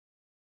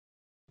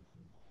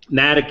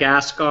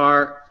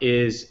Madagascar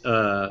is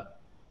a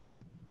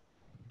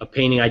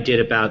painting I did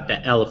about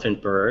the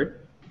elephant bird.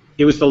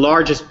 It was the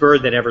largest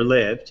bird that ever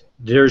lived.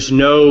 There's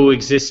no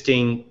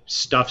existing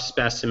stuffed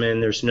specimen.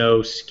 There's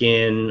no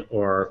skin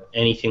or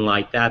anything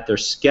like that.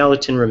 There's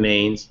skeleton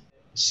remains.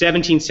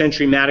 17th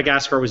century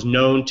Madagascar was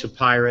known to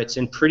pirates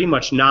and pretty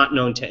much not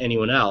known to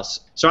anyone else.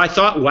 So I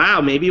thought,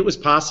 wow, maybe it was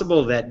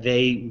possible that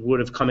they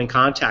would have come in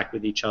contact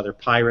with each other,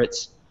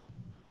 pirates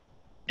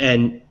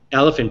and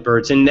elephant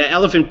birds. And the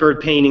elephant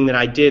bird painting that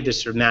I did,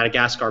 this sort of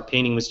Madagascar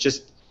painting, was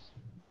just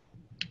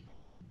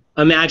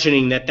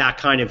imagining that that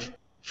kind of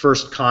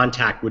first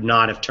contact would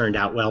not have turned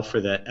out well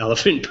for the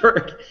elephant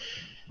bird.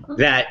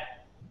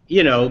 That,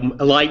 you know,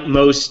 like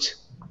most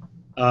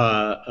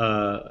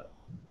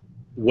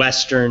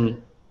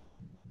Western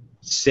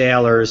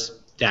sailors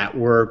that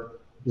were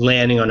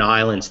landing on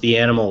islands, the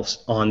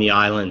animals on the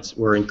islands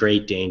were in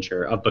great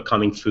danger of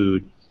becoming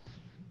food.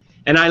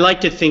 And I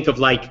like to think of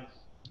like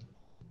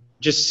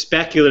just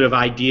speculative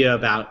idea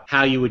about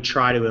how you would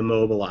try to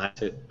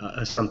immobilize it,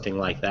 something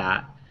like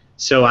that.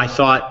 So I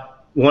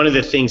thought one of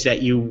the things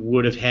that you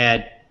would have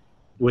had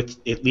with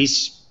at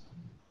least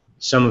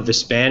some of the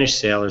Spanish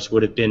sailors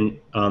would have been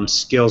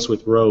skills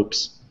with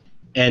ropes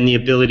and the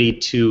ability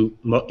to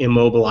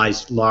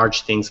immobilize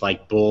large things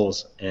like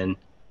bulls and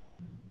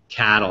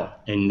cattle.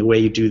 And the way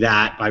you do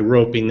that, by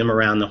roping them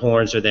around the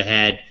horns or the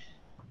head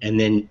and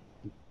then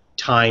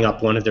tying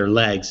up one of their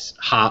legs,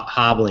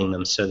 hobbling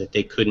them so that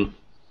they couldn't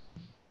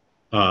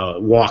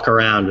walk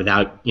around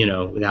without, you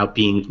know, without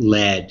being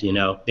led. You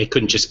know, they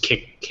couldn't just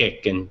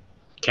kick and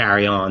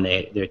carry on.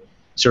 They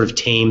sort of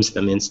tames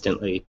them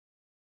instantly.